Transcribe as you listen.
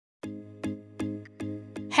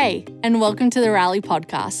Hey, and welcome to the Rally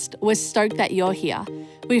Podcast. We're stoked that you're here.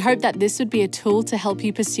 We hope that this would be a tool to help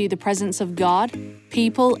you pursue the presence of God,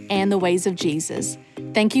 people, and the ways of Jesus.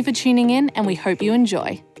 Thank you for tuning in, and we hope you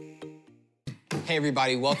enjoy. Hey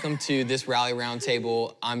everybody, welcome to this Rally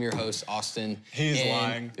Roundtable. I'm your host, Austin. He's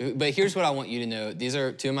lying. But here's what I want you to know. These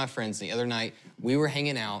are two of my friends. The other night, we were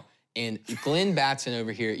hanging out, and Glenn Batson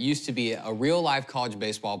over here used to be a real-life college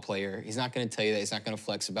baseball player. He's not gonna tell you that, he's not gonna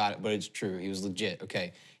flex about it, but it's true. He was legit,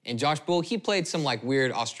 okay? And Josh Bull, he played some like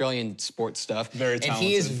weird Australian sports stuff. Very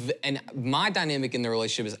talented. And my dynamic in the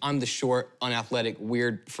relationship is I'm the short, unathletic,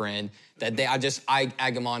 weird friend that I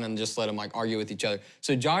egg him on and just let them like argue with each other.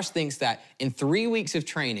 So Josh thinks that in 3 weeks of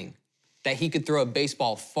training, that he could throw a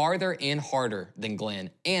baseball farther and harder than Glenn,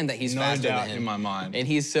 and that he's faster than him. No doubt in my mind. And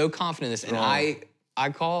he's so confident in this. And I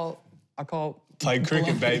call Played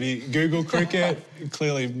cricket, baby. Google cricket,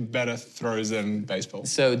 clearly better throws than baseball.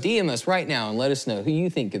 So DM us right now and let us know who you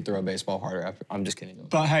think could throw a baseball harder. I'm just kidding.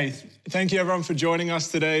 But hey, thank you everyone for joining us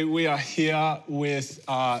today. We are here with,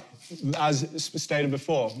 as stated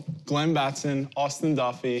before, Glenn Batson, Austin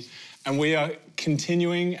Duffy, and we are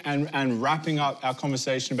continuing and wrapping up our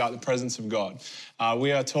conversation about the presence of God.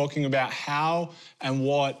 We are talking about how and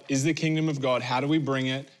what is the kingdom of God, how do we bring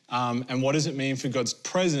it, and what does it mean for God's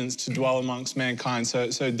presence to dwell amongst mankind?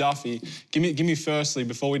 So Duffy, give me firstly,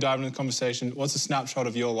 before we dive into the conversation, what's a snapshot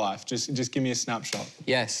of your life? Just give me a snapshot.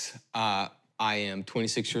 Yes, I am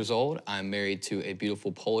 26 years old. I'm married to a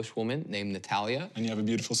beautiful Polish woman named Natalia. And you have a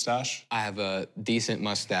beautiful stash? I have a decent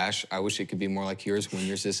mustache. I wish it could be more like yours when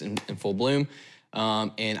yours is in full bloom.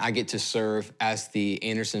 And I get to serve as the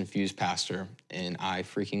Anderson Fuse pastor, and I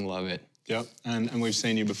freaking love it. Yep, and we've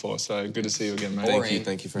seen you before, so good to see you again, mate.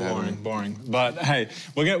 Thank you for having me. Boring. But hey,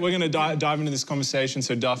 we're gonna dive into this conversation.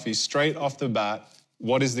 So Duffy, straight off the bat,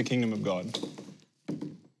 what is the kingdom of God?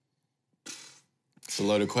 It's a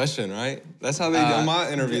loaded question, right? That's how they do my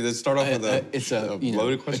interview. They start off with a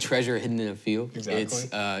loaded question. A treasure hidden in a field. Exactly. It's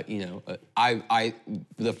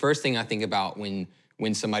the first thing I think about when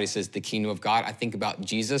somebody says the kingdom of God, I think about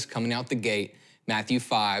Jesus coming out the gate, Matthew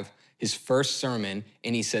 5. His first sermon,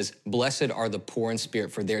 and he says, "Blessed are the poor in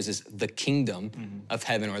spirit, for theirs is the kingdom of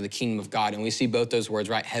heaven," or the kingdom of God. And we see both those words,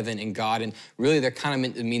 right? Heaven and God. And really, they're kind of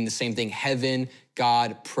meant to mean the same thing. Heaven,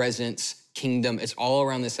 God, presence, kingdom. It's all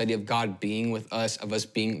around this idea of God being with us, of us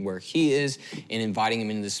being where he is, and inviting him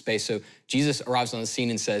into this space. So Jesus arrives on the scene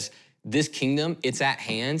and says, this kingdom, it's at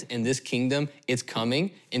hand, and this kingdom, it's coming.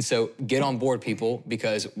 And so get on board, people,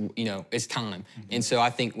 because it's time. And so I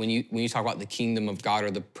think when you talk about the kingdom of God or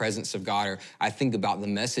the presence of God, or I think about the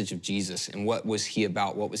message of Jesus and what was he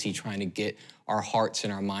about, what was he trying to get our hearts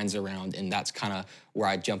and our minds around, and that's kind of where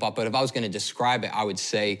I jump up. But if I was gonna describe it, I would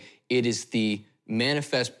say it is the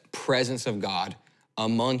manifest presence of God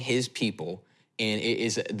among his people. And it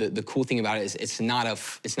is the cool thing about it is it's not a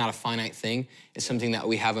finite thing. It's something that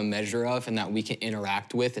we have a measure of and that we can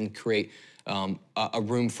interact with and create a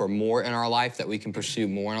room for more in our life, that we can pursue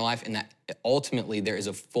more in our life, and that ultimately there is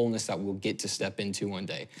a fullness that we'll get to step into one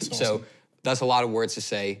day. That's so awesome. That's a lot of words to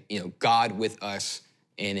say, God with us,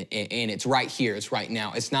 and it's right here, it's right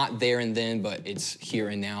now. It's not there and then, but it's here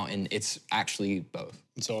and now, and it's actually both.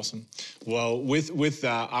 It's awesome. Well, with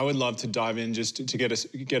that, I would love to dive in just to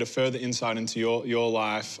get a further insight into your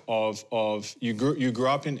life of you grew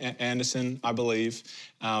up in Anderson, I believe,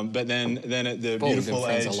 but then at the beautiful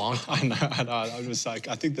age. A long time. I know. I was like,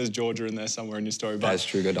 I think there's Georgia in there somewhere in your story. But that's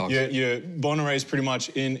true. Good dog. You're born and raised pretty much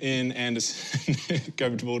in Anderson.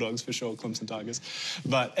 Go to Bulldogs for sure, Clemson Tigers.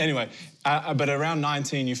 But anyway, but around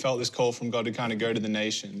 19, you felt this call from God to kind of go to the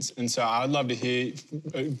nations, and so I'd love to hear.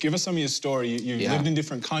 Give us some of your story. You lived in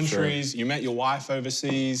different countries. Sure. You met your wife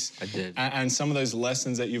overseas. I did. And some of those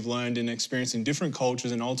lessons that you've learned in experiencing different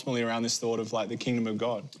cultures and ultimately around this thought of like the kingdom of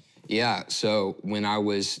God. Yeah, so when I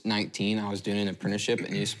was 19, I was doing an apprenticeship at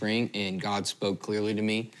New Spring, and God spoke clearly to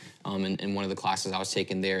me in one of the classes I was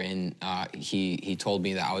taking there, and he told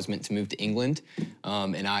me that I was meant to move to England,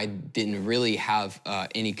 and I didn't really have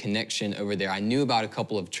any connection over there. I knew about a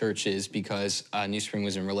couple of churches because New Spring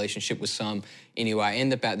was in relationship with some. Anyway, I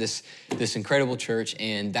ended up at this incredible church,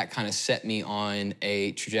 and that kind of set me on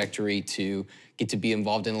a trajectory to get to be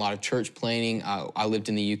involved in a lot of church planning. I lived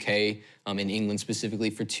in the UK, in England specifically,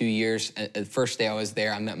 for 2 years. The first day I was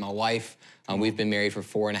there, I met my wife. We've been married for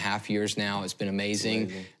 4.5 years now. It's been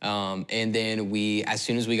amazing. And then as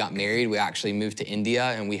soon as we got married, we actually moved to India,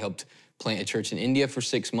 and we helped plant a church in India for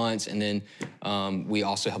 6 months. And then we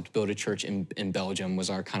also helped build a church in Belgium, was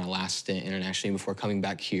our kind of last stint internationally before coming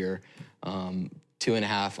back here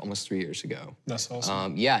 2.5, almost 3 years ago. That's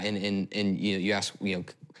awesome. Yeah, and you asked,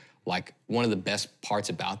 like one of the best parts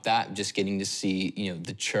about that, just getting to see,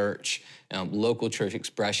 the church, local church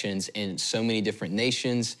expressions in so many different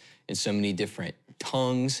nations, in so many different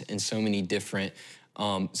tongues, in so many different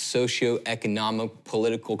socioeconomic,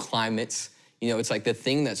 political climates. It's like the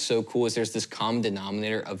thing that's so cool is there's this common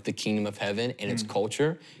denominator of the kingdom of heaven and its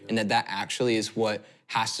culture, and that actually is what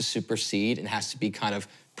has to supersede and has to be kind of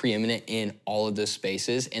preeminent in all of those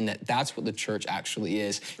spaces, and that's what the church actually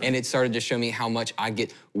is. Sure. And it started to show me how much I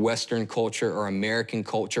get Western culture or American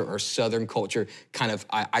culture or Southern culture kind of,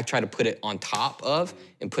 I try to put it on top of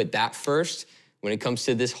and put that first when it comes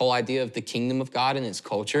to this whole idea of the kingdom of God and its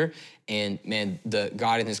culture. And man, the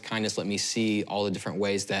God in his kindness let me see all the different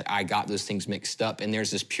ways that I got those things mixed up. And there's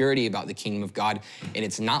this purity about the kingdom of God, and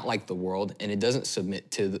it's not like the world, and it doesn't submit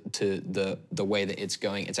to the way that it's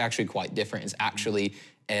going. It's actually quite different. It's actually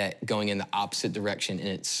going in the opposite direction, and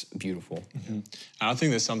it's beautiful. Mm-hmm. And I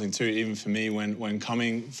think there's something too, even for me, when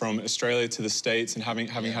coming from Australia to the States and having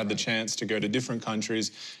had the chance to go to different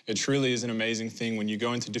countries, it truly is an amazing thing when you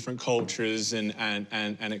go into different cultures and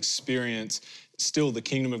experience still the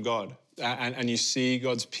kingdom of God. And you see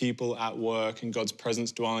God's people at work and God's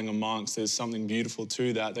presence dwelling amongst. There's something beautiful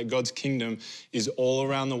to that God's kingdom is all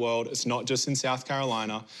around the world. It's not just in South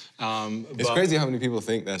Carolina. It's crazy how many people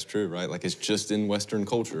think that's true, right? Like it's just in Western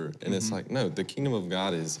culture. And it's like, no, the kingdom of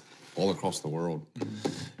God is all across the world.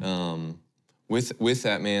 With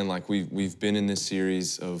that, man, like we've been in this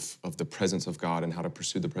series of the presence of God and how to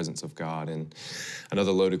pursue the presence of God. And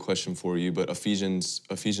another loaded question for you, but Ephesians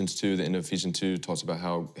 2, the end of Ephesians 2 talks about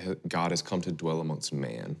how God has come to dwell amongst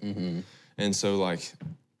man. Mm-hmm. And so like,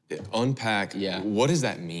 unpack, what does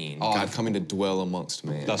that mean? God coming to dwell amongst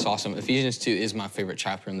man. That's awesome. Ephesians 2 is my favorite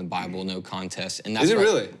chapter in the Bible, no contest. And that's is it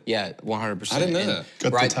really? Yeah, 100%. I didn't know that.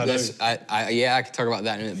 Got right, the I could talk about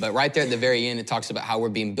that in a minute. But right there at the very end, it talks about how we're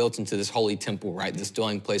being built into this holy temple, right? This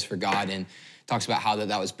dwelling place for God. And talks about how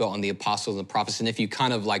that was built on the apostles and the prophets. And if you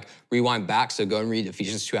kind of like rewind back, so go and read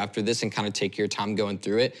Ephesians 2 after this and kind of take your time going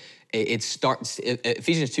through it.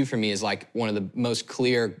 Ephesians 2 for me is like one of the most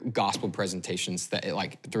clear gospel presentations that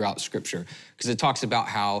throughout scripture, because it talks about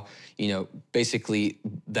how, basically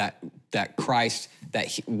that Christ,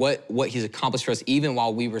 what he's accomplished for us, even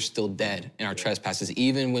while we were still dead in our trespasses,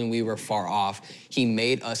 even when we were far off, he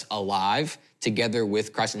made us alive together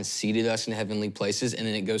with Christ and seated us in heavenly places. And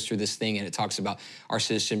then it goes through this thing and it talks about our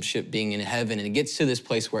citizenship being in heaven. And it gets to this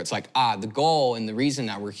place where it's like, the goal and the reason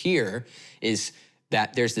that we're here is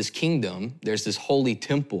that there's this kingdom, there's this holy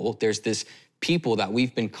temple, there's this people that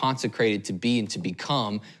we've been consecrated to be and to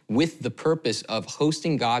become with the purpose of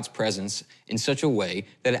hosting God's presence in such a way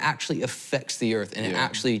that it actually affects the earth and it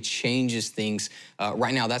actually changes things.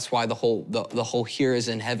 Right now, that's why the whole here is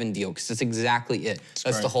in heaven deal, because that's exactly it.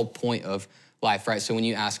 That's the whole point of life, right? So when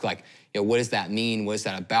you ask what does that mean? What is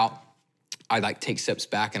that about? I take steps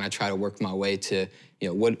back and I try to work my way to,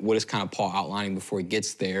 what is kind of Paul outlining before he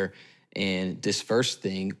gets there. And this first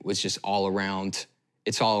thing was just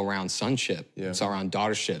it's all around sonship. Yeah. It's all around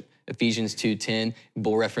daughtership. Ephesians 2:10,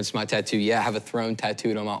 Bull referenced my tattoo. Yeah, I have a throne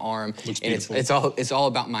tattooed on my arm. Looks and beautiful. it's all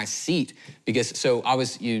about my seat. Because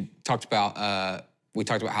we talked about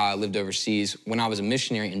how I lived overseas. When I was a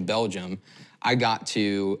missionary in Belgium, I got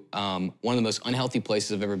to one of the most unhealthy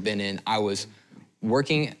places I've ever been in. I was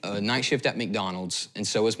working a night shift at McDonald's, and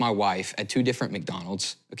so was my wife at 2 different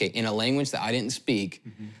McDonald's, in a language that I didn't speak,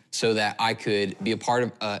 so that I could be a part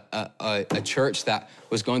of a church that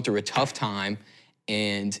was going through a tough time,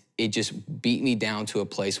 and it just beat me down to a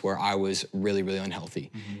place where I was really, really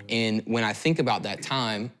unhealthy. And when I think about that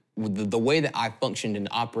time, the way that I functioned and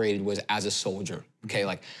operated was as a soldier,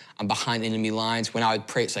 I'm behind enemy lines. When I would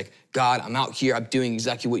pray, it's like, God, I'm out here, I'm doing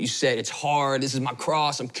exactly what you said. It's hard, this is my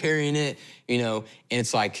cross, I'm carrying it, and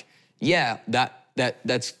it's like,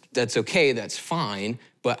 that's okay, that's fine.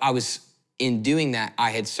 But in doing that, I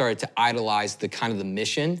had started to idolize the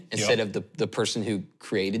mission instead of the person who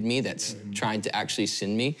created me that's trying to actually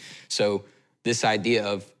send me. So this idea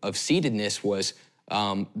of seatedness was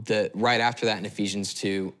right after that in Ephesians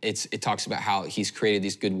 2, it talks about how he's created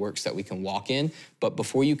these good works that we can walk in. But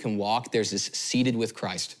before you can walk, there's this seated with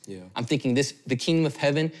Christ. Yeah. I'm thinking the kingdom of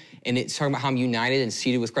heaven, and it's talking about how I'm united and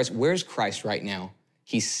seated with Christ. Where's Christ right now?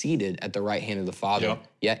 He's seated at the right hand of the Father,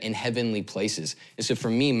 in heavenly places. And so for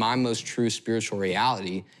me, my most true spiritual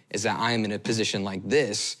reality is that I am in a position like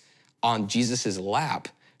this on Jesus's lap.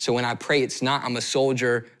 So when I pray, it's not I'm a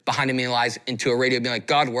soldier behind enemy lines into a radio being like,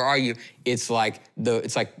 God, where are you? It's like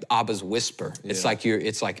Abba's whisper. It's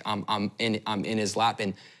like I'm in his lap.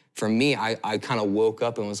 And for me, I kind of woke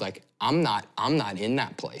up and was like, I'm not in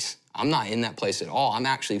that place. I'm not in that place at all. I'm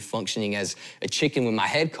actually functioning as a chicken with my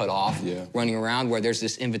head cut off, running around where there's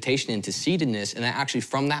this invitation into seatedness. And actually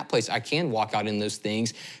from that place, I can walk out in those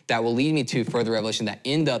things that will lead me to further revelation that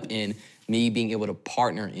end up in me being able to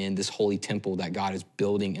partner in this holy temple that God is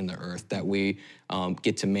building in the earth, that we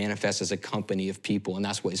get to manifest as a company of people. And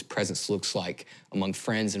that's what his presence looks like among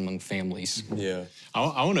friends and among families. Yeah.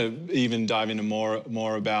 I want to even dive into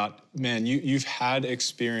more about, man, you've had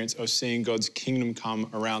experience of seeing God's kingdom come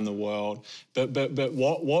around the world, but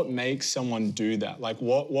what makes someone do that? Like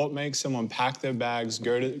what makes someone pack their bags,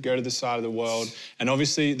 go to the side of the world? And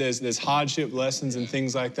obviously there's hardship lessons and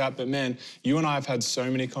things like that, but man, you and I have had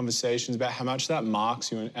so many conversations about how much that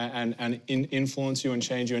marks you and influence you and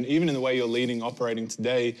change you. And even in the way you're leading, operating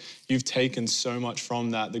today, you've taken so much from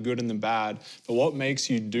that, the good and the bad. But what makes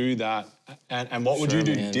you do that? And what would you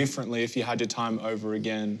do differently if you had your time over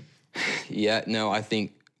again? Yeah, no, I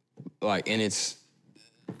think and it's,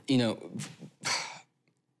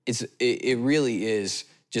 it really is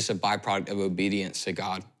just a byproduct of obedience to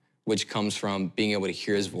God, which comes from being able to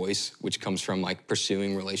hear his voice, which comes from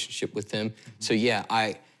pursuing relationship with him. So yeah,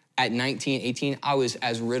 at 19, 18, I was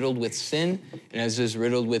as riddled with sin and as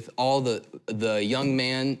riddled with all the young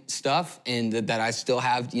man stuff, and that I still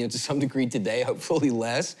have, to some degree today, hopefully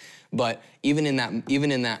less. But even in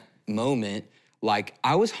that moment,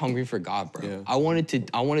 I was hungry for God, bro. Yeah. I wanted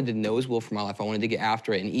to know his will for my life. I wanted to get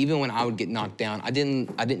after it. And even when I would get knocked down, I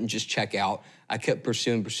didn't just check out. I kept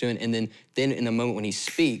pursuing. And then in the moment when he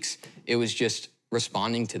speaks, it was just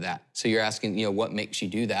responding to that. So you're asking, what makes you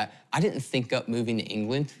do that? I didn't think up moving to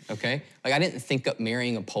England, okay? I didn't think up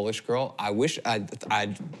marrying a Polish girl. I wish I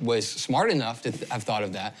was smart enough to have thought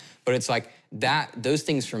of that. But it's those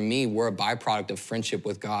things for me were a byproduct of friendship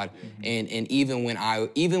with God. Mm-hmm. And even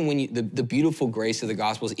when the beautiful grace of the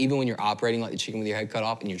gospel is even when you're operating like the chicken with your head cut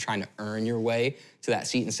off and you're trying to earn your way to that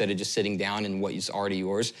seat instead of just sitting down in what is already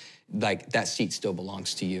yours, that seat still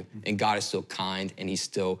belongs to you. Mm-hmm. And God is still kind and he's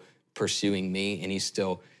still pursuing me and he's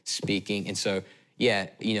still speaking. And so, yeah,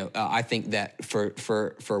 I think that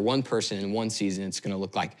for one person in one season, it's going to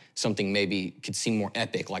look like something maybe could seem more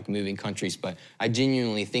epic, like moving countries. But I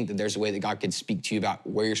genuinely think that there's a way that God could speak to you about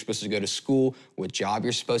where you're supposed to go to school, what job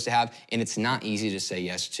you're supposed to have, and it's not easy to say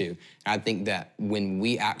yes to. And I think that when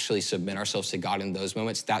we actually submit ourselves to God in those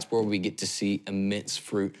moments, that's where we get to see immense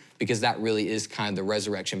fruit, because that really is kind of the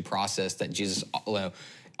resurrection process that Jesus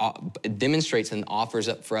demonstrates and offers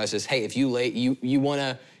up for us. Is, hey, if you want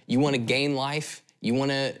to gain life,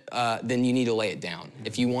 then you need to lay it down.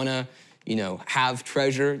 If you want to, have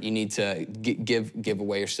treasure, you need to give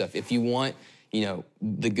away your stuff. If you want,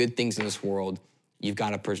 the good things in this world, you've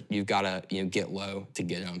got to get low to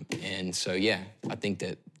get them. And so, yeah, I think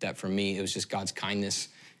that for me, it was just God's kindness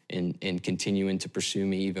and continuing to pursue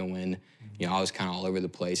me even when, I was kind of all over the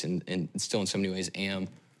place and still in so many ways am.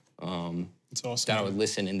 It's awesome. That I would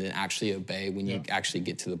listen and then actually obey when you actually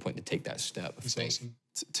get to the point to take that step of faith. Awesome.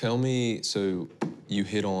 Tell me, so you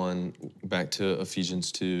hit on, back to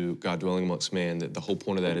Ephesians 2, God dwelling amongst man, that the whole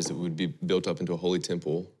point of that is that we would be built up into a holy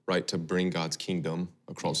temple, right, to bring God's kingdom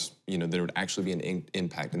across, there would actually be an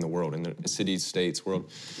impact in the world, in the cities, states,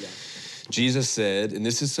 world. Yeah. Jesus said, and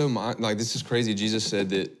this is this is crazy, Jesus said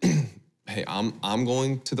that, hey, I'm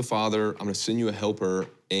going to the Father, I'm going to send you a helper,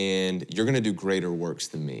 and you're going to do greater works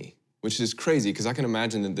than me, which is crazy, because I can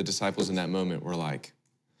imagine that the disciples in that moment were like,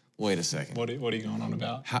 wait a second. What are you going on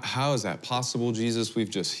about? How is that possible, Jesus?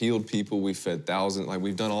 We've just healed people. We've fed thousands.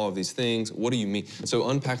 We've done all of these things. What do you mean? So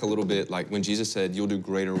unpack a little bit, when Jesus said, you'll do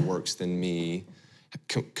greater works than me,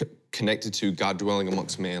 connected to God dwelling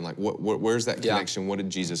amongst man. Where's that connection? Yeah. What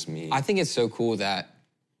did Jesus mean? I think it's so cool that,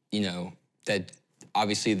 that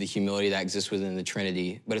obviously the humility that exists within the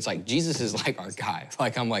Trinity, but it's Jesus is our guy.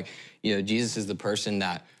 Jesus is the person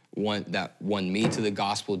that won me to the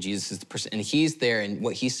gospel. Jesus is the person, and he's there, and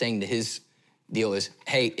what he's saying to his deal is,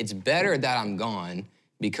 hey, it's better that I'm gone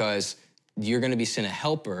because you're going to be sent a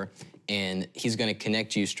helper, and he's going to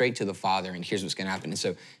connect you straight to the Father, and here's what's going to happen. And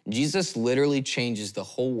so Jesus literally changes the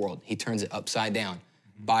whole world. He turns it upside down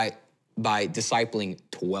by discipling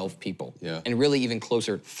 12 people, and really even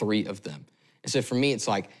closer, 3 of them. And so for me, it's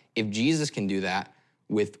if Jesus can do that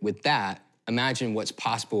with that, imagine what's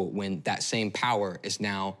possible when that same power is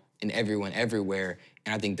now in everyone, everywhere.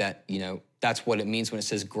 And I think that, that's what it means when it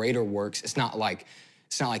says greater works. It's not like,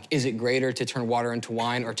 is it greater to turn water into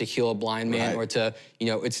wine or to heal a blind man or to,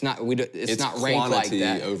 it's not ranked like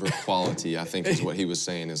that. Quantity over quality, I think is what he was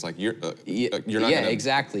saying. Is you're not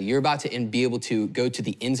exactly. You're about to be able to go to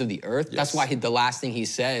the ends of the earth. Yes. That's why the last thing he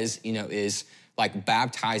says, is like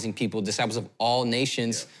baptizing people, disciples of all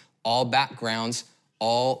nations, all backgrounds,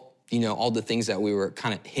 all the things that we were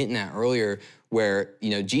kind of hinting at earlier, where,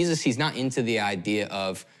 Jesus, he's not into the idea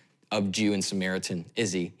of Jew and Samaritan,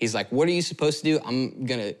 is he? He's like, what are you supposed to do? I'm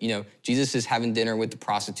gonna, Jesus is having dinner with the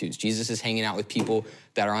prostitutes. Jesus is hanging out with people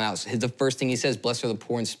that are on outside. The first thing he says, blessed are the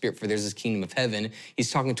poor in spirit, for theirs is the kingdom of heaven. He's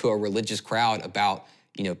talking to a religious crowd about,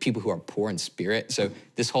 people who are poor in spirit. So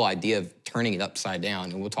this whole idea of turning it upside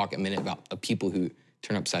down, and we'll talk in a minute about people who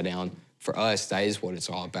turn upside down. For us, that is what it's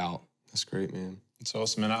all about. That's great, man. It's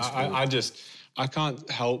awesome. And I can't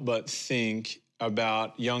help but think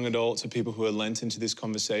about young adults or people who are lent into this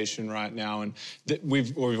conversation right now. And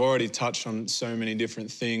we've already touched on so many different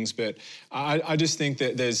things, but I just think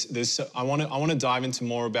that I want to dive into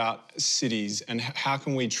more about cities and how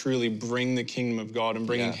can we truly bring the kingdom of God and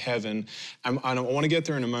bringing heaven. And I want to get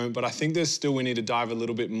there in a moment, but I think we need to dive a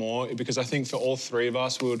little bit more, because I think for all three of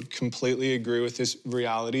us, we would completely agree with this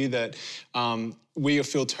reality that we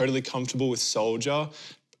feel totally comfortable with soldier,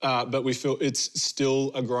 but we feel it's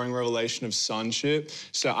still a growing revelation of sonship.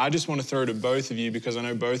 So I just want to throw to both of you, because I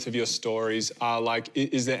know both of your stories are like,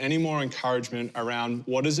 is there any more encouragement around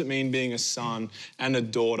what does it mean being a son and a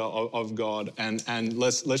daughter of God? And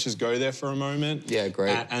let's just go there for a moment. Yeah,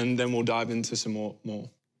 great. And then we'll dive into some more.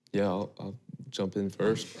 Yeah, I'll jump in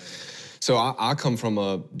first. So I come from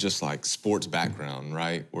a just like sports background,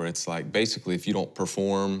 right? Where it's like, basically, if you don't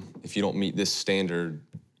perform, if you don't meet this standard,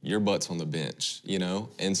 your butt's on the bench,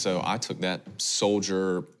 And so I took that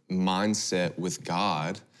soldier mindset with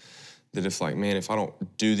God, that if I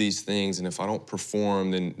don't do these things and if I don't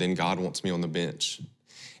perform, then God wants me on the bench.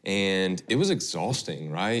 And it was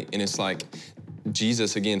exhausting, right? And it's like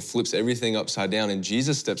Jesus, again, flips everything upside down, and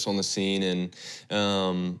Jesus steps on the scene,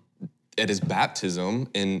 and at his baptism,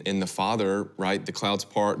 and the Father, right, the clouds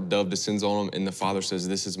part, dove descends on him, and the Father says,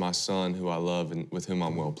 this is my Son who I love and with whom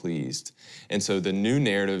I'm well pleased. And so the new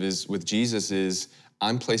narrative is with Jesus is,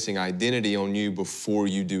 I'm placing identity on you before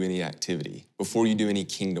you do any activity, before you do any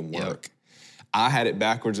kingdom work. Yep. I had it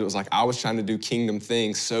backwards. It was like I was trying to do kingdom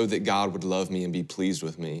things so that God would love me and be pleased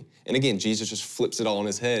with me. And again, Jesus just flips it all on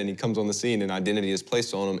his head, and he comes on the scene, and identity is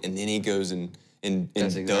placed on him, and then he goes and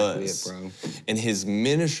That's exactly does. It, bro. And his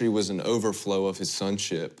ministry was an overflow of his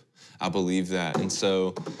sonship. I believe that. And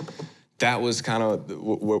so that was kind of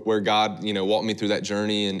where God, walked me through that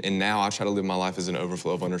journey. And now I try to live my life as an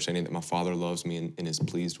overflow of understanding that my Father loves me and is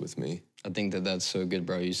pleased with me. I think that's so good,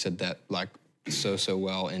 bro. You said that like so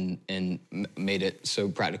well and made it so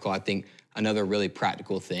practical. I think another really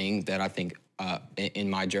practical thing that I think in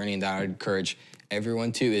my journey and that I would encourage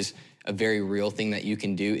everyone to is a very real thing that you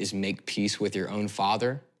can do is make peace with your own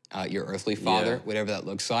father, your earthly father, whatever that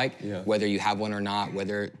looks like, whether you have one or not,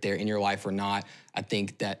 whether they're in your life or not. I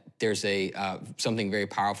think that there's something very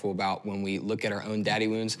powerful about when we look at our own daddy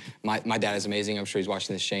wounds. My dad is amazing. I'm sure he's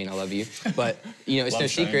watching this, Shane. I love you. But it's no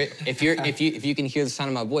secret. If you can hear the sound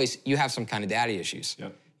of my voice, you have some kind of daddy issues.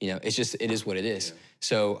 Yep. It is what it is. Yeah.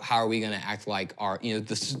 So how are we going to act like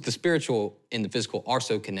the spiritual and the physical are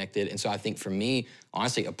so connected? And so I think for me,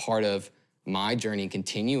 honestly, a part of my journey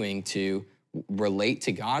continuing to relate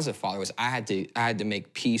to God as a father was I had to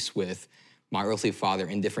make peace with my earthly father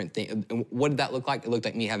in different things. And what did that look like? It looked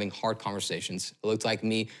like me having hard conversations. It looked like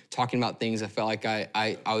me talking about things I felt like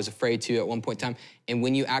I was afraid to at one point in time. And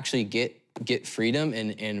when you actually get freedom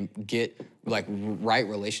and get like right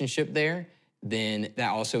relationship there, then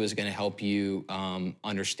that also is going to help you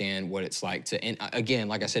understand what it's like to. And again,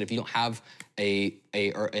 like I said, if you don't have a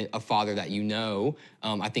father that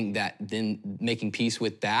I think that then making peace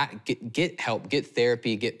with that, get help, get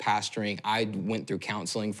therapy, get pastoring. I went through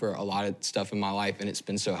counseling for a lot of stuff in my life, and it's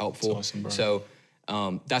been so helpful. That's awesome, bro. So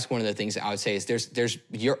that's one of the things that I would say is there's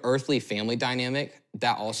your earthly family dynamic.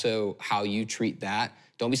 That also how you treat that.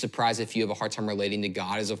 Don't be surprised if you have a hard time relating to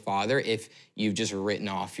God as a father if you've just written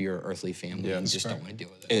off your earthly family and just don't want to deal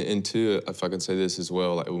with it. And two, if I can say this as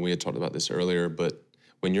well, like when we had talked about this earlier, but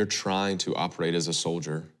when you're trying to operate as a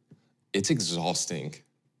soldier, it's exhausting,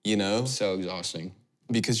 So exhausting.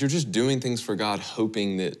 Because you're just doing things for God,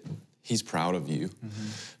 hoping that He's proud of you.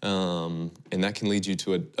 Mm-hmm. And that can lead you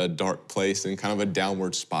to a dark place and kind of a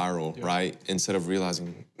downward spiral, right? Instead of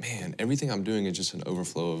realizing, man, everything I'm doing is just an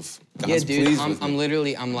overflow of God's pleased with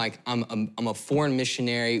me. I'm a foreign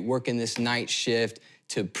missionary working this night shift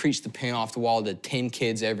to preach the paint off the wall to 10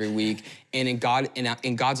 kids every week. And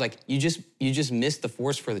God's like, you just missed the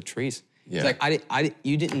forest for the trees. Yeah. It's like,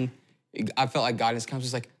 I felt like God has come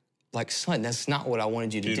just like, son, that's not what I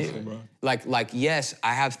wanted you to do. Bro. Like, yes,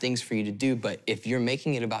 I have things for you to do, but if you're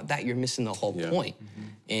making it about that, you're missing the whole point. Mm-hmm.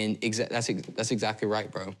 And that's exactly right,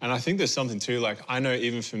 bro. And I think there's something too, like, I know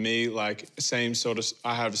even for me, like, same sort of,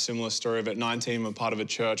 I have a similar story of at 19, I'm a part of a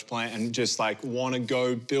church plant and just like want to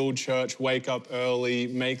go build church, wake up early,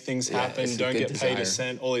 make things happen, don't get paid a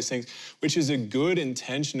cent, all these things, which is a good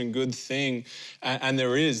intention and good thing. And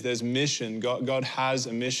there's mission. God has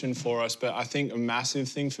a mission for us. But I think a massive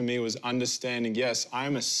thing for me was understanding, yes, I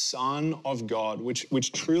am a son of God,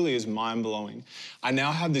 which truly is mind-blowing. I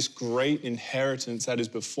now have this great inheritance that is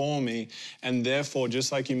before me, and therefore,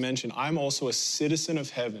 just like you mentioned, I'm also a citizen of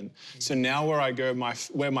heaven. So now where I go,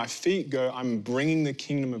 where my feet go, I'm bringing the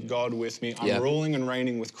kingdom of God with me. I'm ruling and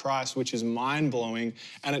reigning with Christ, which is mind-blowing,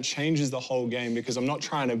 and it changes the whole game because I'm not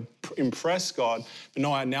trying to impress God, but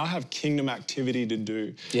no, I now have kingdom activity to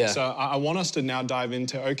do. So I want us to now dive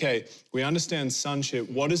into, okay, we understand sonship.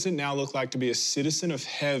 What does it now look like to be a citizen of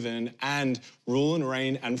heaven and rule and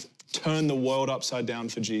reign and turn the world upside down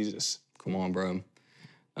for Jesus? Come on, bro.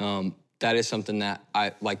 That is something that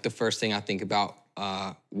I like. The first thing I think about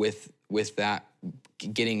with that,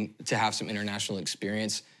 getting to have some international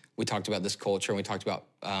experience. We talked about this culture, and we talked about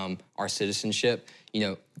our citizenship. You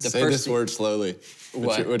know, say this word slowly.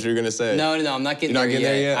 What you're gonna say? No, I'm not getting You're there not getting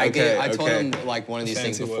yet. there yet? I told him like one of these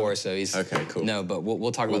things before, word. so he's okay. Cool. No, but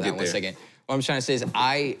we'll talk about that in 1 second. What I'm trying to say is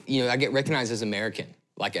I get recognized as American.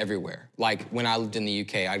 Like everywhere. Like when I lived in the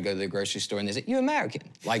UK, I'd go to the grocery store and they say, "You American?"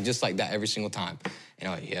 Like just like that every single time. And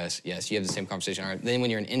I'm like, yes. You have the same conversation. Then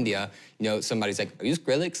when you're in India, somebody's like, "Are you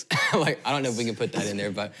Skrillex?" Like, I don't know if we can put that in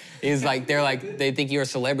there, but it's like, they think you're a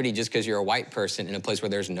celebrity just because you're a white person in a place where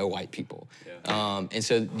there's no white people. And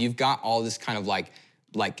so you've got all this kind of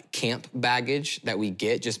like camp baggage that we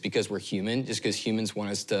get just because we're human, just because humans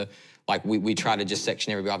want us to, like we try to just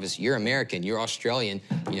section everybody off as you're American, you're Australian,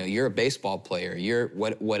 you're a baseball player, you're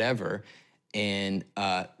whatever. And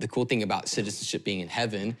the cool thing about citizenship being in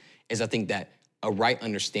heaven is I think that a right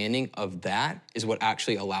understanding of that is what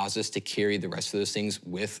actually allows us to carry the rest of those things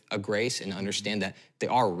with a grace and understand that they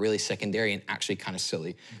are really secondary and actually kind of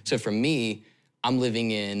silly. So for me, I'm living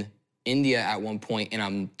in India at one point and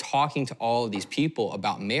I'm talking to all of these people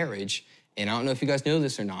about marriage. And I don't know if you guys know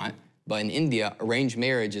this or not, but in India, arranged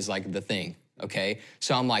marriage is like the thing, okay?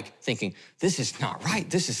 So I'm like thinking, this is not right.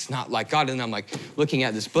 This is not like God. And I'm like looking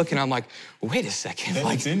at this book and I'm like, wait a second.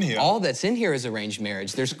 Like, in here. All that's in here is arranged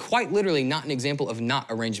marriage. There's quite literally not an example of not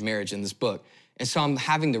arranged marriage in this book. And so I'm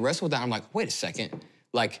having to wrestle with that. I'm like, wait a second.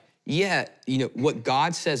 Like, what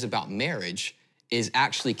God says about marriage is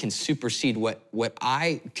actually can supersede what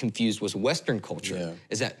I confused was Western culture.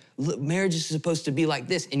 Is that marriage is supposed to be like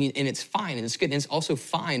this, and it's fine, and it's good, and it's also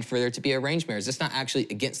fine for there to be arranged marriage. That's not actually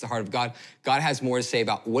against the heart of God. God has more to say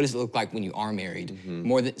about what does it look like when you are married.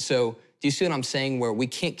 So do you see what I'm saying, where we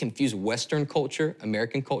can't confuse Western culture,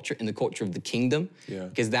 American culture, and the culture of the kingdom?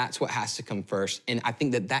 Because that's what has to come first. And I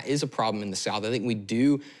think that is a problem in the South. I think we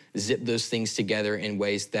do zip those things together in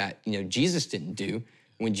ways that Jesus didn't do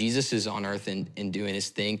when Jesus is on earth and doing his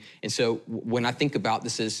thing. And so when I think about the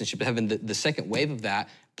citizenship of heaven, the second wave of that,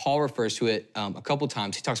 Paul refers to it a couple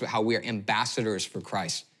times. He talks about how we are ambassadors for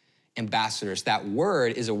Christ. Ambassadors. That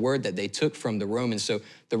word is a word that they took from the Romans. So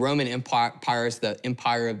the Roman Empire is the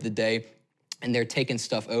empire of the day, and they're taking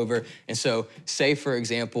stuff over. And so say, for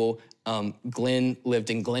example, Glenn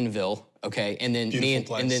lived in Glenville, okay, and then me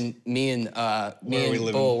and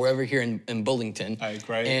Bull, we're over here in Bullington.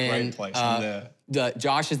 Great place. I'm there.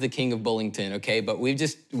 Josh is the king of Bullington, okay, but we've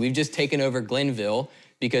just taken over Glenville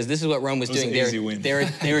because this is what Rome was doing.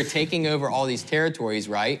 They were taking over all these territories,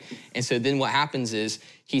 right? And so then what happens is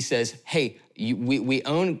he says, "Hey, we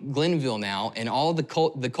own Glenville now, and all the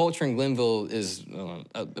culture in Glenville is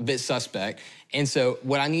a bit suspect. And so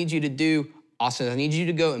what I need you to do, Austin, I need you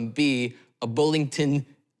to go and be a Bullington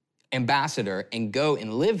ambassador and go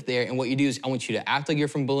and live there. And what you do is I want you to act like you're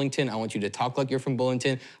from Bullington. I want you to talk like you're from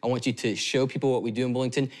Bullington. I want you to show people what we do in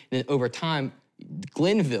Bullington. And then over time,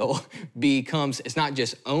 Glenville it's not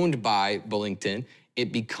just owned by Bullington,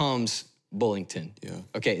 it becomes Bullington.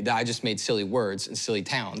 Okay, I just made silly words and silly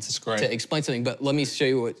towns to explain something, but let me show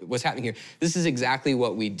you what's happening here. This is exactly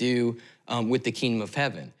what we do with the kingdom of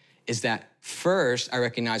heaven, is that first I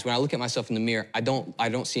recognize when I look at myself in the mirror, I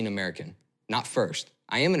don't see an American, not first.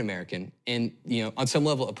 I am an American and, on some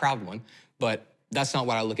level a proud one, but that's not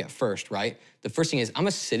what I look at first, right? The first thing is I'm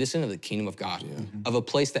a citizen of the kingdom of God, of a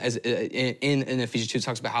place that, as in Ephesians 2,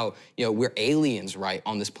 talks about how we're aliens, right,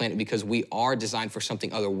 on this planet because we are designed for something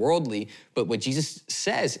otherworldly. But what Jesus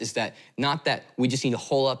says is that not that we just need to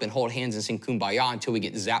hole up and hold hands and sing Kumbaya until we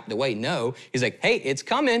get zapped away. No, he's like, hey, it's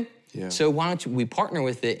coming. Yeah. So why don't we partner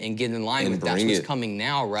with it and get in line And with that's bring what's it. coming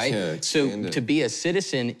now, right? Yeah, So expand it. to be a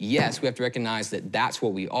citizen, yes, we have to recognize that that's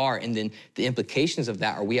what we are. And then the implications of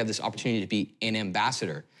that are we have this opportunity to be an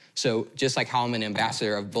ambassador. So just like how I'm an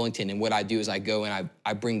ambassador of Bullington, and what I do is I go and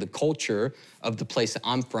I bring the culture of the place that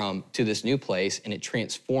I'm from to this new place, and it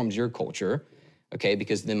transforms your culture, okay?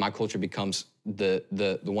 Because then my culture becomes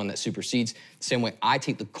the one that supersedes. The same way I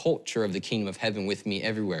take the culture of the kingdom of heaven with me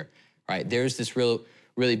everywhere, right? There's this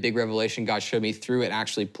really big revelation God showed me through an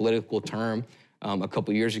actually political term a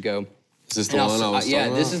couple years ago. Is this the one I was Yeah,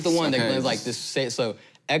 talking this about? is the one Okay. that like this. Say it so.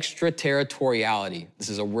 Extraterritoriality. This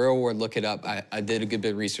is a real word. Look it up. I did a good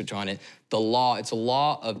bit of research on it. The law. It's a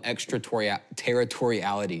law of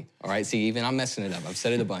extraterritoriality. All right. See, even I'm messing it up. I've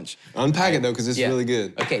said it a bunch. Unpack it though, because it's Yeah. really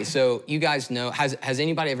good. Okay, so you guys know, has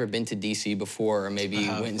anybody ever been to DC before, or maybe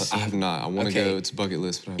went and I seen? have not. I want to Okay. go. It's a bucket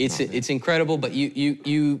list, but I have It's not been. it's incredible, but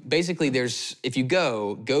you basically if you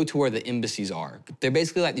go to where the embassies are. They're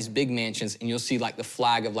basically like these big mansions, and you'll see like the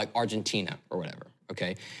flag of like Argentina or whatever.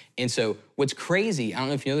 Okay, and so what's crazy, I don't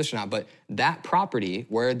know if you know this or not, but that property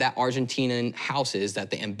where that Argentinian house is that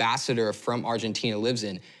the ambassador from Argentina lives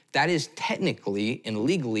in, that is technically and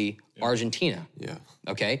legally Argentina. Yeah.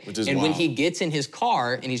 Okay? Which is and when wild. he gets in his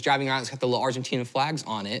car and he's driving around, it's got the little Argentinian flags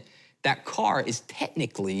on it, that car is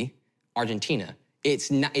technically Argentina. It's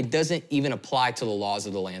not, it doesn't even apply to the laws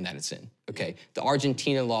of the land that it's in. Okay, the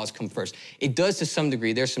Argentina laws come first. It does to some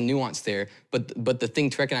degree. There's some nuance there, but the thing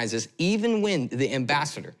to recognize is even when the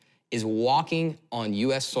ambassador is walking on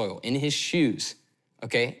U.S. soil in his shoes,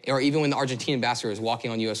 okay, or even when the Argentine ambassador is walking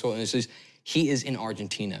on U.S. soil in his shoes, he is in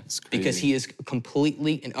Argentina because he is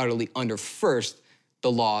completely and utterly under first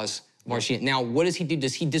the laws of Argentina. Now, what does he do?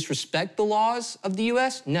 Does he disrespect the laws of the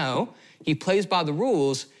U.S.? No, he plays by the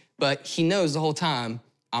rules, but he knows the whole time,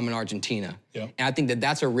 I'm in Argentina. Yeah. And I think that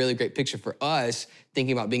that's a really great picture for us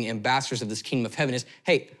thinking about being ambassadors of this kingdom of heaven is,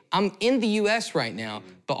 hey, I'm in the U.S. right now,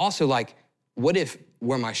 but also like, what if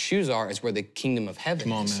where my shoes are is where the kingdom of heaven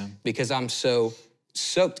Come on, is? man. Because I'm so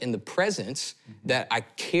soaked in the presence that I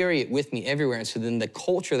carry it with me everywhere. And so then the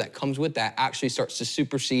culture that comes with that actually starts to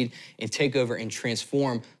supersede and take over and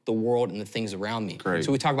transform the world and the things around me. Great.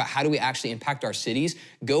 So we talk about how do we actually impact our cities?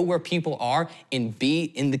 Go where people are and be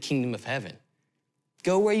in the kingdom of heaven.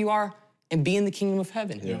 Go where you are and be in the kingdom of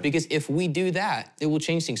heaven. Because if we do that, it will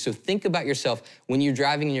change things. So think about yourself when you're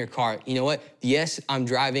driving in your car. You know what? Yes, I'm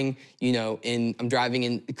driving, I'm driving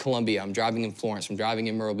in Columbia, I'm driving in Florence, I'm driving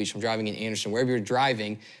in Myrtle Beach, I'm driving in Anderson, wherever you're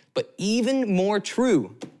driving. But even more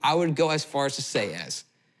true, I would go as far as to say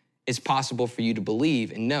it's possible for you to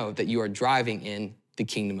believe and know that you are driving in the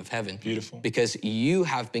kingdom of heaven. Beautiful. Because you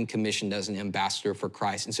have been commissioned as an ambassador for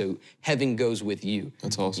Christ. And so heaven goes with you.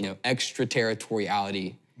 That's awesome.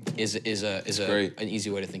 Extraterritoriality is great. an easy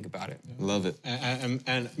way to think about it. Love it.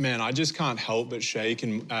 And man, I just can't help but shake.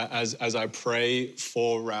 And as I pray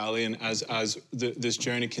for Rally and as this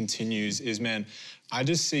journey continues, is man, I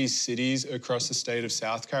just see cities across the state of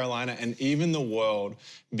South Carolina and even the world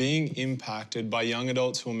being impacted by young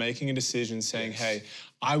adults who are making a decision saying, hey,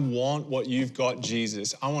 I want what you've got,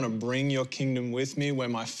 Jesus. I want to bring your kingdom with me. Where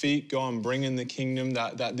my feet go, I'm bringing the kingdom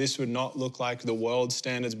that this would not look like the world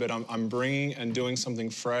standards, but I'm bringing and doing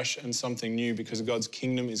something fresh and something new because God's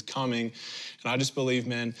kingdom is coming. And I just believe,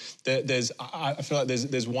 man, I feel like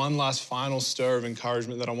there's one last final stir of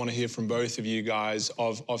encouragement that I want to hear from both of you guys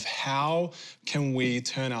of how can we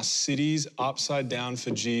turn our cities upside down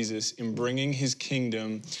for Jesus in bringing his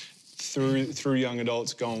kingdom through young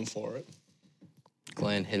adults going for it.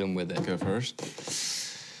 Glenn, hit him with it. Go first.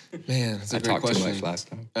 Man, that's a I great talked question. too much last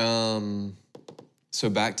time. So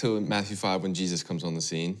back to Matthew 5 when Jesus comes on the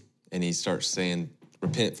scene and he starts saying,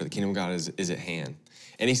 repent for the kingdom of God is at hand.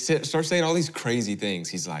 And he starts saying all these crazy things.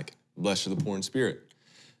 He's like, blessed are the poor in spirit.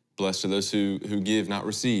 Blessed are those who give, not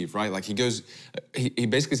receive, right? Like he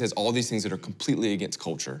basically says all these things that are completely against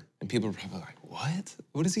culture. And people are probably like, what?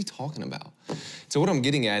 What is he talking about? So what I'm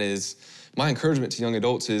getting at is, my encouragement to young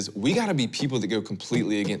adults is we gotta be people that go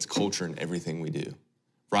completely against culture in everything we do,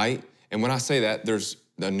 right? And when I say that, there's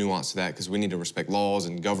a nuance to that because we need to respect laws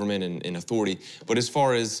and government and authority. But as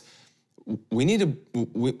far as we need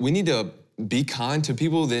to be kind to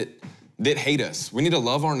people that hate us. We need to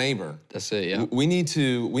love our neighbor. That's it, yeah. We need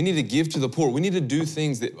to give to the poor. We need to do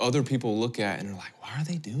things that other people look at and are like, why are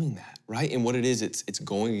they doing that, right? And what it is, it's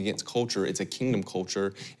going against culture. It's a kingdom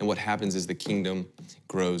culture. And what happens is the kingdom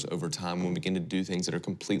grows over time when we begin to do things that are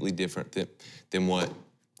completely different than what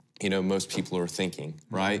most people are thinking,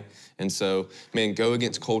 right? And so, man, go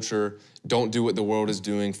against culture. Don't do what the world is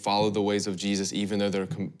doing. Follow the ways of Jesus, even though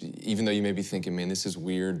you may be thinking, man, this is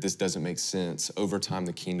weird. This doesn't make sense. Over time,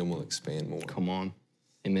 the kingdom will expand more. Come on.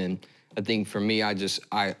 Amen. I think for me, I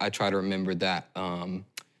try to remember that,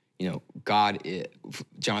 God,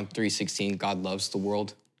 John 3:16, God loves the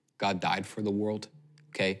world. God died for the world,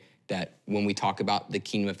 okay? That when we talk about the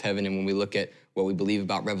kingdom of heaven and when we look at what we believe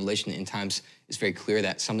about Revelation in times, it's very clear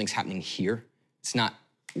that something's happening here. It's not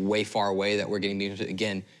way far away that we're getting,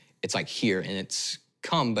 again, it's like here and it's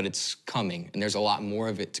come, but it's coming. And there's a lot more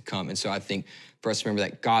of it to come. And so I think for us to remember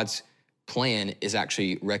that God's plan is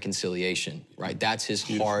actually reconciliation, right? That's his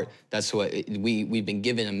heart. That's what we've been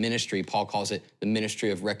given a ministry. Paul calls it the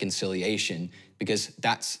ministry of reconciliation because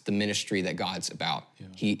that's the ministry that God's about. Yeah.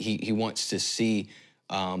 He wants to see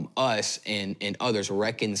us and others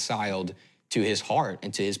reconciled to his heart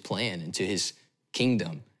and to his plan and to his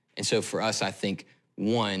kingdom. And so for us, I think,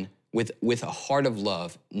 one, with a heart of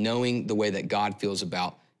love, knowing the way that God feels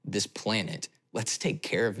about this planet, let's take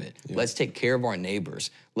care of it. Yeah. Let's take care of our neighbors.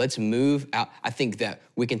 Let's move out. I think that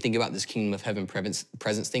we can think about this kingdom of heaven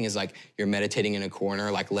presence thing as like you're meditating in a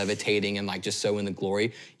corner, like levitating and like just so in the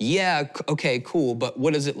glory. Yeah, okay, cool. But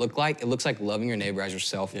what does it look like? It looks like loving your neighbor as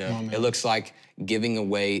yourself. Yeah. It looks like giving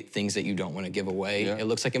away things that you don't want to give away. Yeah. It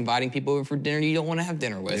looks like inviting people over for dinner you don't want to have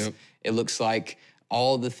dinner with. Yep. It looks like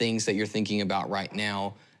all the things that you're thinking about right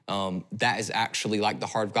now. That is actually like the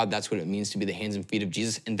heart of God. That's what it means to be the hands and feet of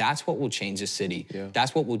Jesus. And that's what will change the city. Yeah.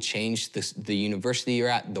 That's what will change the university you're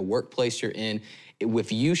at, the workplace you're in.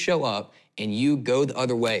 If you show up and you go the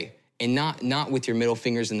other way and not with your middle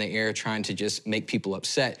fingers in the air trying to just make people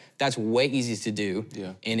upset, that's way easy to do.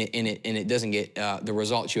 Yeah. And it doesn't get the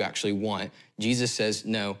results you actually want. Jesus says,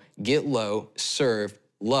 no, get low, serve,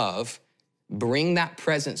 love, bring that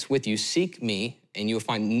presence with you, seek me, and you will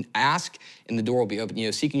find, ask, and the door will be open.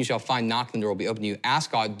 Seek and you shall find, knock, and the door will be open to you.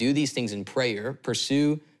 Ask God, do these things in prayer,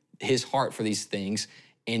 pursue his heart for these things,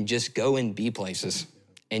 and just go and be places,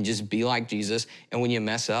 and just be like Jesus. And when you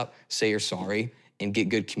mess up, say you're sorry, and get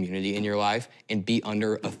good community in your life, and be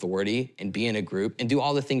under authority, and be in a group, and do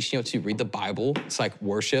all the things, to read the Bible. It's like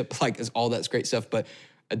worship, like it's all that's great stuff. But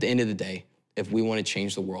at the end of the day, if we want to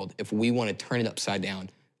change the world, if we want to turn it upside down,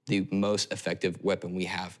 the most effective weapon we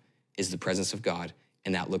have is the presence of God,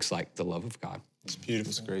 and that looks like the love of God. It's beautiful.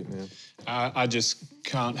 It's great, man. I just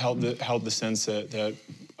can't help the sense that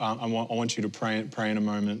I want you to pray in a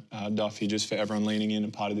moment, Duffy, just for everyone leaning in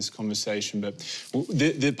and part of this conversation. But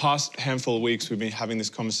the past handful of weeks, we've been having this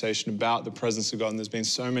conversation about the presence of God, and there's been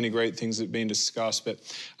so many great things that have been discussed. But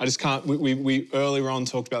I just can't. We earlier on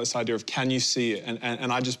talked about this idea of can you see it,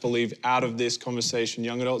 and I just believe out of this conversation,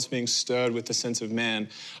 young adults being stirred with the sense of man.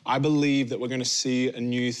 I believe that we're going to see a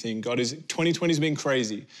new thing. 2020's been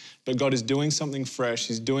crazy. But God is doing something fresh.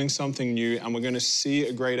 He's doing something new, and we're going to see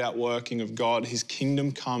a great outworking of God, his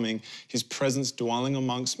kingdom coming, his presence dwelling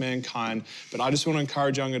amongst mankind. But I just want to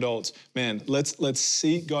encourage young adults, man, let's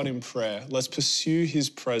seek God in prayer. Let's pursue his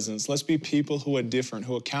presence. Let's be people who are different,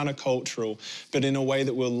 who are countercultural, but in a way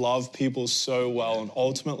that will love people so well. And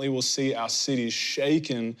ultimately, we'll see our cities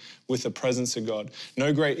shaken with the presence of God.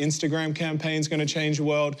 No great Instagram campaign is going to change the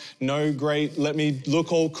world. No great, let me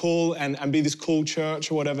look all cool and be this cool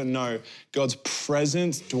church or whatever. No, God's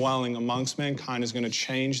presence dwelling amongst mankind is going to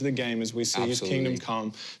change the game as we see his kingdom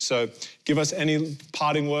come. So give us any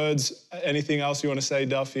parting words, anything else you want to say,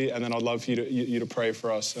 Duffy, and then I'd love for you to pray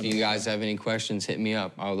for us. If you guys have any questions, hit me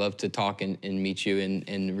up. I would love to talk and meet you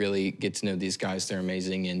and really get to know these guys. They're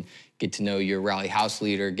amazing, and get to know your Rally house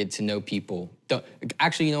leader, get to know people.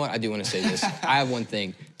 Actually, you know what? I do want to say this. I have one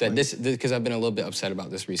thing that this because I've been a little bit upset about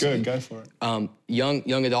this recently. Good, go for it.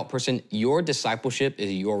 Young adult person, your discipleship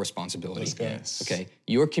is your responsibility. Let's go. Yes. Okay,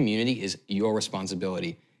 your community is your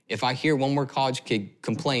responsibility. If I hear one more college kid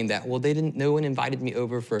complain that, well, no one invited me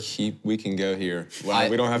over for. We can go here. Well,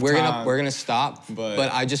 we don't have time. We're gonna stop.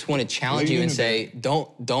 But I just want to challenge you and say,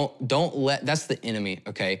 don't let. That's the enemy.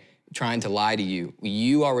 Okay. Trying to lie to you.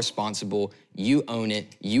 You are responsible. You own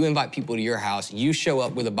it. You invite people to your house. You show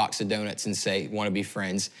up with a box of donuts and say, want to be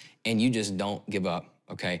friends, and you just don't give up,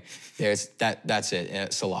 okay? That's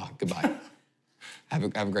it. Salah, goodbye. Have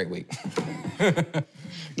a great week.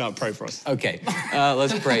 No, pray for us. Okay,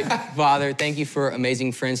 let's pray. Father, thank you for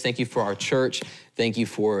amazing friends. Thank you for our church. Thank you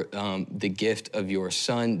for the gift of your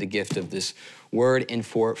son, the gift of this word, and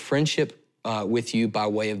for friendship with you by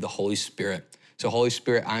way of the Holy Spirit. So Holy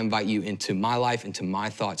Spirit, I invite you into my life, into my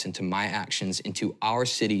thoughts, into my actions, into our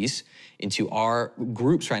cities, into our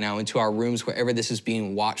groups right now, into our rooms, wherever this is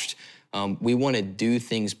being watched. We want to do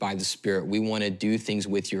things by the Spirit. We want to do things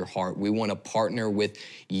with your heart. We want to partner with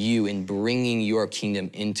you in bringing your kingdom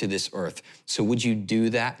into this earth. So would you do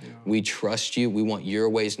that? Yeah. We trust you. We want your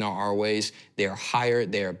ways, not our ways. They are higher.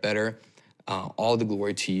 They are better. All the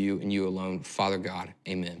glory to you and you alone. Father God,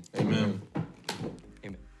 amen. Amen.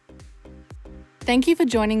 Amen. Thank you for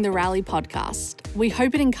joining the Rally podcast. We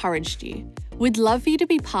hope it encouraged you. We'd love for you to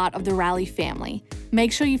be part of the Rally family.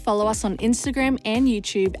 Make sure you follow us on Instagram and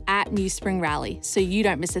YouTube at New Spring Rally so you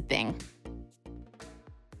don't miss a thing.